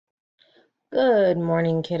Good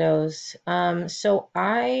morning, kiddos. So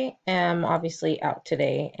I am obviously out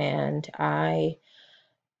today, and I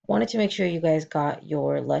wanted to make sure you guys got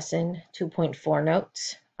your lesson 2.4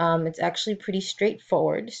 notes. It's actually pretty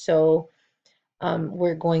straightforward, so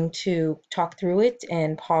we're going to talk through it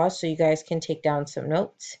and pause so you guys can take down some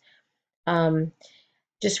notes. Um,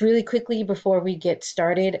 just really quickly before we get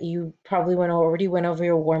started, you probably already went over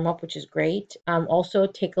your warm-up, which is great. Also,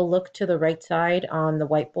 take a look to the right side on the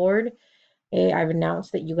whiteboard. Okay, I've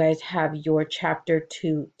announced that you guys have your chapter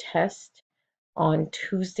 2 test on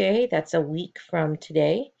Tuesday. That's a week from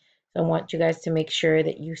today. So I want you guys to make sure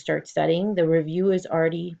that you start studying. The review is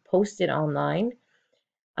already posted online.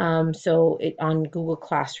 On Google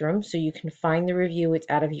Classroom. So you can find the review. It's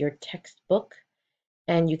out of your textbook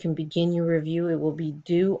and you can begin your review. It will be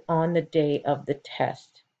due on the day of the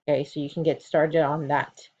test. Okay, so you can get started on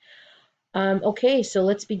that. Okay, so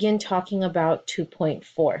let's begin talking about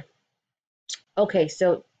 2.4. Okay,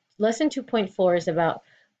 so lesson 2.4 is about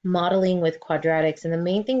modeling with quadratics. And the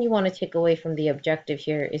main thing you want to take away from the objective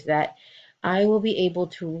here is that I will be able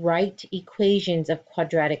to write equations of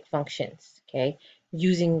quadratic functions, okay,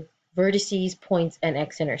 using vertices, points, and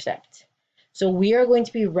x-intercepts. So we are going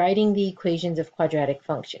to be writing the equations of quadratic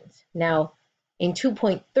functions. Now, in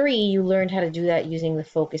 2.3, you learned how to do that using the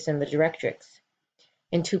focus and the directrix.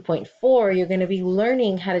 In 2.4, you're going to be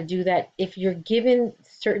learning how to do that if you're given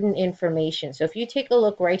certain information. So if you take a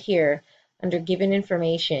look right here under given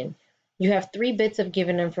information, you have 3 bits of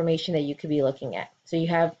given information that you could be looking at. So you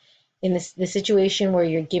have in the situation where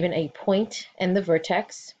you're given a point and the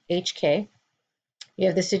vertex, HK. You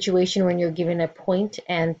have the situation when you're given a point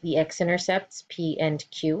and the x-intercepts, P and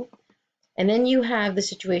Q. And then you have the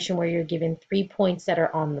situation where you're given 3 points that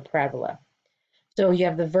are on the parabola. So you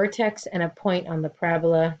have the vertex and a point on the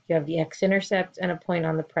parabola, you have the x-intercept and a point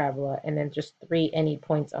on the parabola, and then just 3 any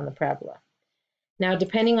points on the parabola. Now,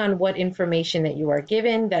 depending on what information that you are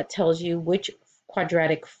given, that tells you which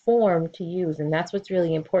quadratic form to use, and that's what's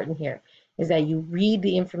really important here, is that you read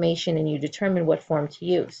the information and you determine what form to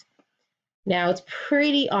use. Now, it's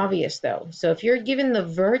pretty obvious though. So if you're given the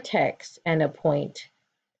vertex and a point,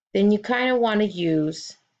 then you kind of want to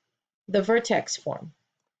use the vertex form.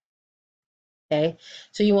 Okay,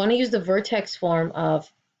 so you want to use the vertex form of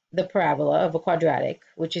the parabola of a quadratic,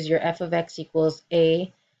 which is your f of x equals a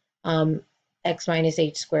x minus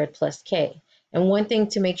h squared plus k. And one thing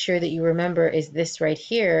to make sure that you remember is this right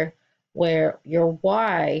here, where your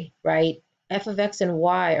y, right, f of x and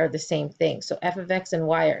y are the same thing. So f of x and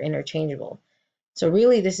y are interchangeable. So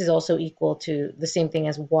really this is also equal to the same thing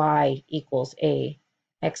as y equals a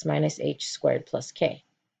x minus h squared plus k.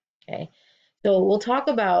 Okay. So we'll talk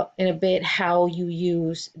about in a bit how you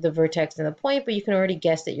use the vertex and the point, but you can already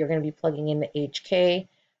guess that you're going to be plugging in the HK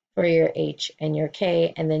for your H and your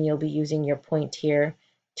K, and then you'll be using your point here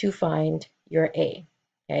to find your A.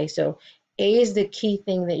 Okay, so A is the key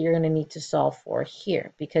thing that you're going to need to solve for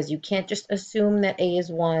here, because you can't just assume that A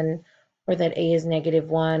is 1 or that A is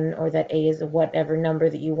 -1 or that A is whatever number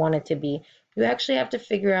that you want it to be. You actually have to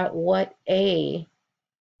figure out what A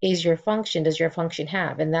is your function, does your function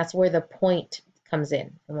have? And that's where the point comes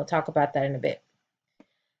in. And we'll talk about that in a bit.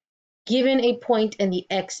 Given a point and the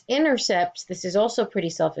x-intercepts, this is also pretty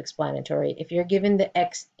self-explanatory. If you're given the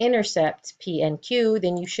x-intercepts, P and Q,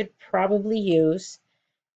 then you should probably use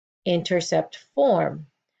intercept form,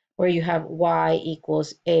 where you have y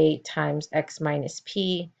equals a times x minus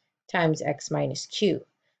p times x minus q.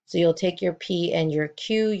 So you'll take your p and your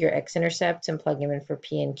q, your x-intercepts, and plug them in for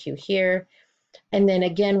p and q here. And then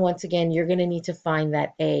again, once again, you're going to need to find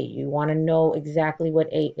that A. You want to know exactly what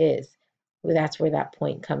A is. Well, that's where that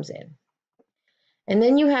point comes in. And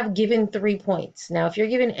then you have given 3 points. Now, if you're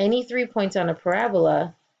given any 3 points on a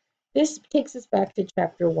parabola, this takes us back to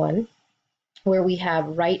chapter 1, where we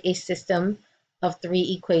have write a system of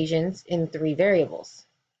 3 equations in 3 variables.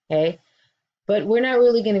 Okay? But we're not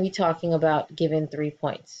really going to be talking about given 3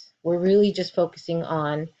 points. We're really just focusing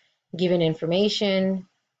on given information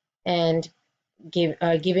and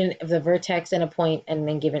given the vertex and a point, and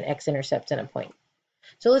then given x-intercept and a point.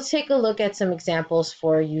 So let's take a look at some examples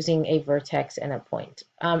for using a vertex and a point.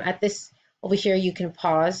 At this over here, you can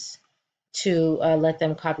pause to let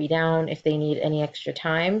them copy down if they need any extra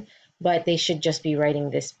time, but they should just be writing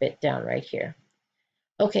this bit down right here.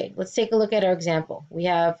 Okay, let's take a look at our example. We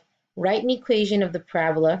have write an equation of the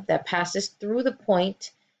parabola that passes through the point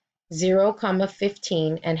 0,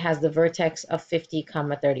 15 and has the vertex of 50,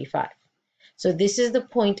 35. So this is the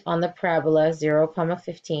point on the parabola 0,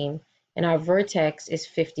 15, and our vertex is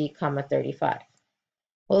 50, 35.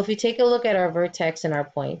 Well, if we take a look at our vertex and our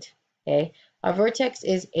point, okay, our vertex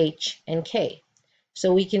is H and K.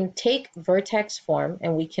 So we can take vertex form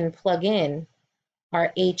and we can plug in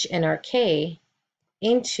our h and our k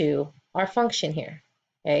into our function here,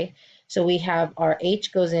 okay? So we have our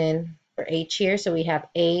h goes in for h here, so we have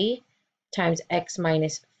a times x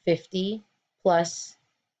minus 50 plus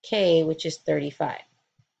k, which is 35.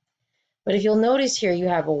 But if you'll notice here, you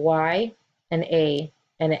have a y, an a,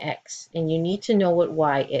 and an x, and you need to know what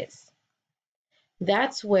y is.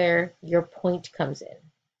 That's where your point comes in.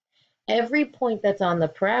 Every point that's on the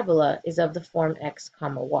parabola is of the form x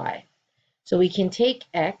comma y. So we can take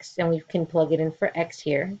x and we can plug it in for x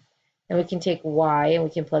here, and we can take y and we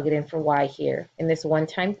can plug it in for y here in this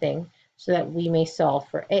one-time thing so that we may solve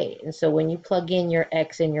for a. And so when you plug in your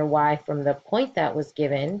x and your y from the point that was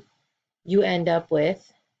given, you end up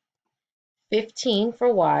with 15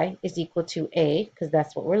 for y is equal to a, because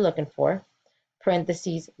that's what we're looking for,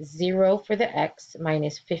 parentheses 0 for the x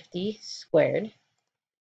minus 50 squared,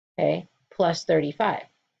 okay, plus 35.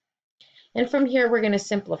 And from here, we're going to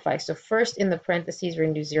simplify. So first in the parentheses, we're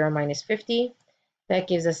going to do 0 minus 50. That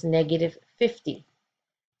gives us negative 50.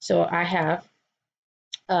 So I have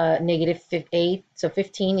negative a, so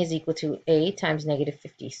 15 is equal to a times negative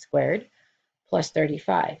 50 squared plus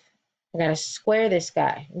 35. I got to square this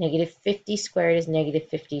guy. Negative 50 squared is negative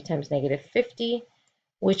 50 times negative 50,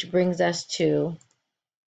 which brings us to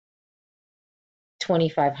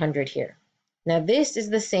 2,500 here. Now this is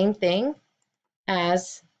the same thing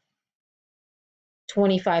as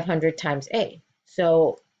 2,500 times a.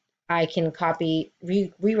 So I can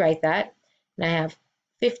rewrite that, and I have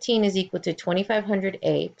 15 is equal to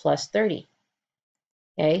 2,500a plus 30.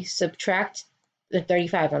 Okay, subtract the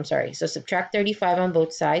 35, I'm sorry. So subtract 35 on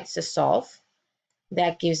both sides to solve.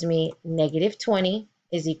 That gives me negative 20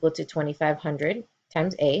 is equal to 2,500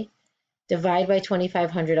 times a. Divide by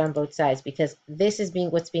 2,500 on both sides, because this is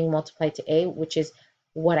what's being multiplied to a, which is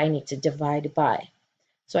what I need to divide by.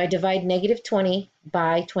 So I divide negative 20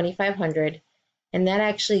 by 2,500, and that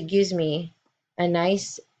actually gives me a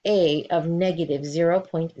nice a of negative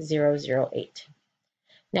 0.008.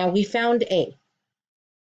 Now we found a,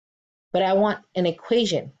 but I want an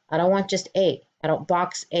equation. I don't want just a. I don't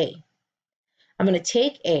box a. I'm going to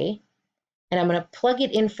take a, and I'm going to plug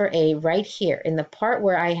it in for a right here in the part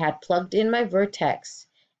where I had plugged in my vertex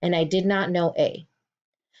and I did not know a.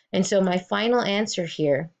 And so my final answer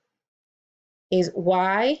here is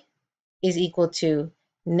y is equal to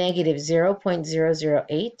negative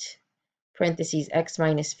 0.008 parentheses x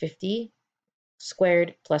minus 50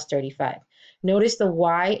 squared plus 35. Notice the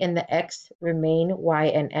y and the x remain y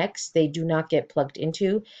and x. They do not get plugged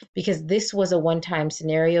into because this was a one-time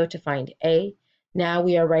scenario to find a. Now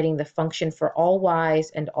we are writing the function for all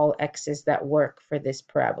y's and all x's that work for this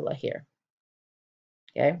parabola here.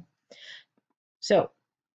 Okay, so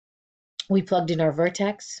we plugged in our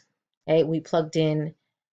vertex. Okay, we plugged in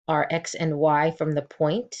our x and y from the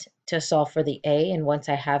point to solve for the a, and once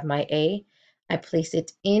I have my a, I place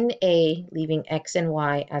it in a, leaving x and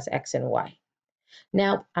y as x and y.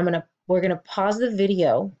 Now we're gonna pause the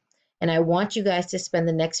video, and I want you guys to spend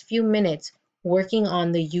the next few minutes working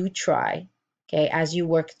on the you try, okay, as you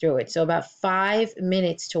work through it. So about 5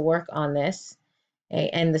 minutes to work on this, okay,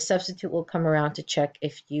 and the substitute will come around to check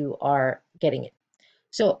if you are getting it.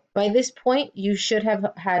 So by this point, you should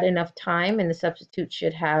have had enough time, and the substitute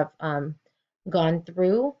should have gone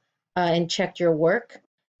through and checked your work.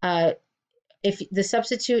 If the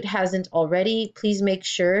substitute hasn't already, please make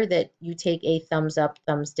sure that you take a thumbs up,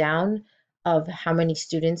 thumbs down of how many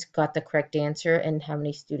students got the correct answer and how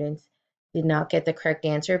many students did not get the correct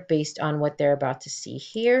answer based on what they're about to see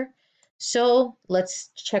here. So let's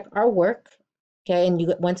check our work. Okay,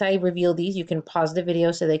 and once I reveal these, you can pause the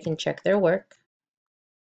video so they can check their work.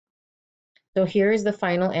 So here is the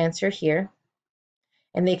final answer here,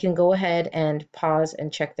 and they can go ahead and pause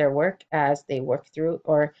and check their work as they work through,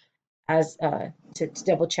 or as to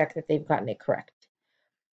double check that they've gotten it correct.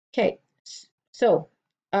 Okay, so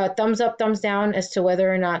thumbs up, thumbs down as to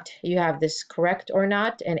whether or not you have this correct or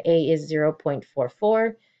not, and a is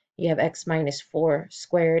 0.44. You have x minus 4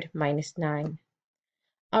 squared minus 9.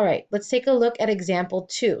 All right, let's take a look at example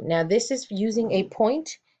 2. Now this is using a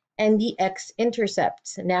point and the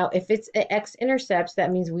x-intercepts. Now if it's x-intercepts,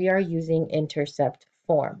 that means we are using intercept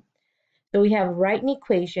form. So we have write an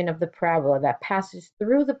equation of the parabola that passes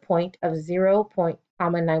through the point of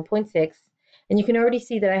 0.9.6, and you can already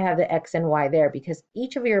see that I have the x and y there because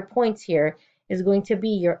each of your points here is going to be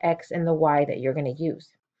your x and the y that you're going to use.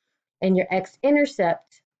 And your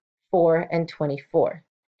x-intercept 4 and 24.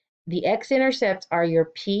 The x-intercepts are your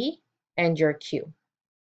p and your q.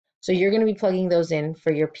 So you're going to be plugging those in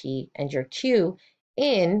for your p and your q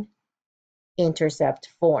in intercept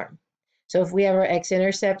form. So if we have our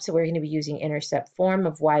x-intercept, so we're going to be using intercept form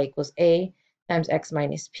of y equals a times x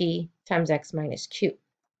minus p times x minus q.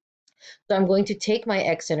 So I'm going to take my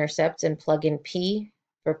x-intercepts and plug in p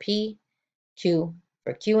for p, q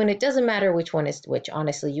for q, and it doesn't matter which one is which.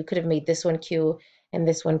 Honestly, you could have made this one q and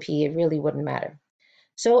this one p. It really wouldn't matter.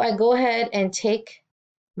 So I go ahead and take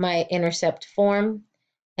my intercept form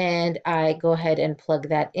and I go ahead and plug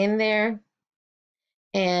that in there.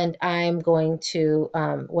 And I'm going to,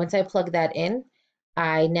 once I plug that in,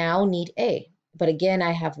 I now need a. But again,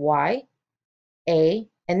 I have y, a,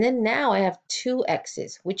 and then now I have two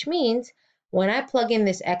x's, which means when I plug in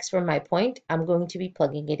this x for my point, I'm going to be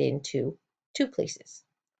plugging it into two places.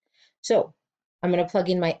 So I'm going to plug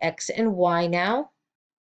in my x and y now,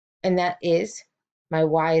 and that is, my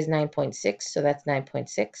y is 9.6, so that's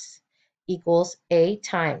 9.6 equals a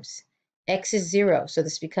times x is 0, so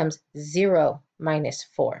this becomes 0 minus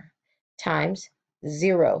 4 times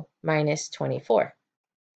 0 minus 24.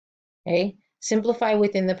 Okay, simplify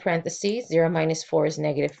within the parentheses. 0 minus 4 is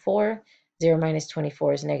negative 4. 0 minus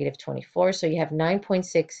 24 is negative 24. So you have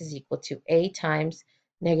 9.6 is equal to a times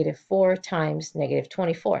negative 4 times negative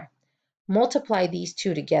 24. Multiply these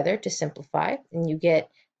two together to simplify, and you get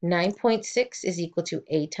 9.6 is equal to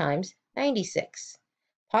a times 96.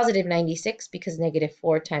 Positive 96 because negative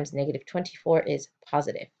 4 times negative 24 is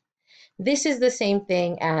positive. This is the same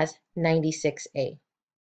thing as 96a.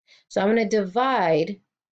 So I'm going to divide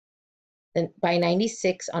by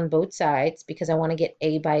 96 on both sides because I want to get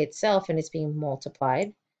a by itself and it's being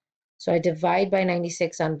multiplied. So I divide by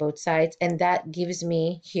 96 on both sides, and that gives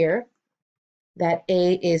me here that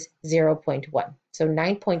a is 0.1. So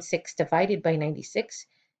 9.6 divided by 96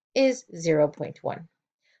 is 0.1.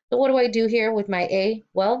 So what do I do here with my a?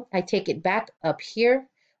 Well, I take it back up here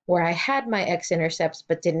where I had my x-intercepts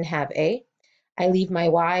but didn't have a. I leave my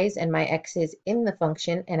y's and my x's in the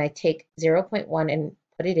function, and I take 0.1 and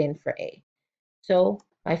put it in for a. So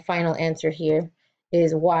my final answer here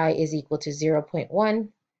is y is equal to 0.1,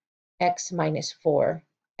 x minus 4,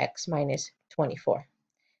 x minus 24.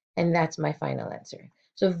 And that's my final answer.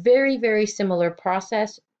 So very, very similar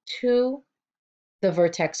process to the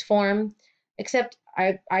vertex form, except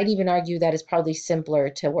I'd even argue that it's probably simpler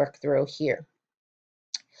to work through here.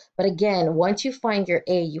 But again, once you find your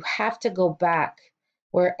a, you have to go back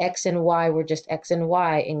where x and y were just x and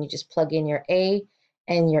y, and you just plug in your a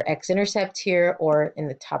and your x-intercept here, or in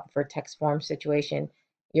the top vertex form situation,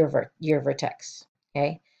 your vertex,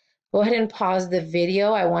 okay? Go ahead and pause the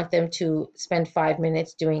video. I want them to spend 5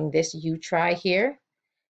 minutes doing this U-try here.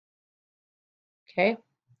 Okay.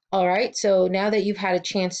 All right. So now that you've had a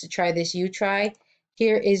chance to try this U-try,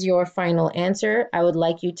 here is your final answer. I would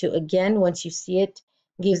like you to, again, once you see it,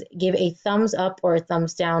 give a thumbs up or a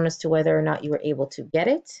thumbs down as to whether or not you were able to get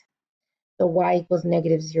it. So y equals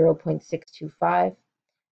negative 0.625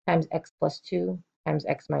 times x plus 2 times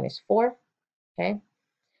x minus 4. Okay.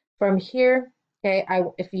 From here, okay,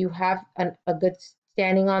 if you have a good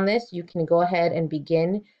standing on this, you can go ahead and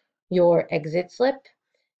begin your exit slip.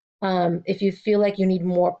 If you feel like you need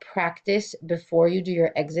more practice before you do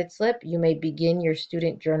your exit slip, you may begin your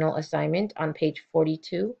student journal assignment on page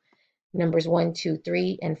 42, numbers 1, 2,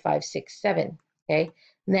 3, and 5, 6, 7. Okay,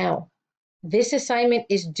 now this assignment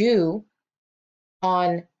is due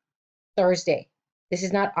on Thursday. This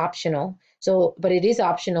is not optional. So, but it is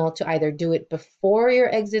optional to either do it before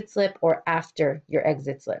your exit slip or after your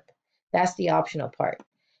exit slip. That's the optional part.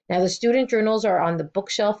 Now, the student journals are on the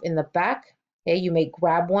bookshelf in the back. Okay, you may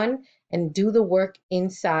grab one and do the work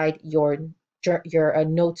inside your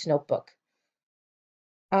notes notebook.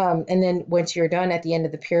 And then once you're done at the end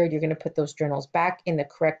of the period, you're going to put those journals back in the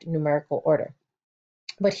correct numerical order.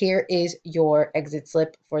 But here is your exit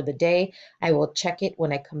slip for the day. I will check it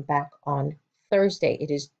when I come back on Thursday.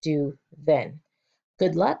 It is due then.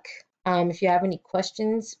 Good luck. If you have any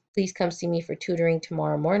questions, please come see me for tutoring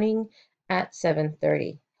tomorrow morning at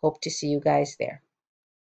 7:30. Hope to see you guys there.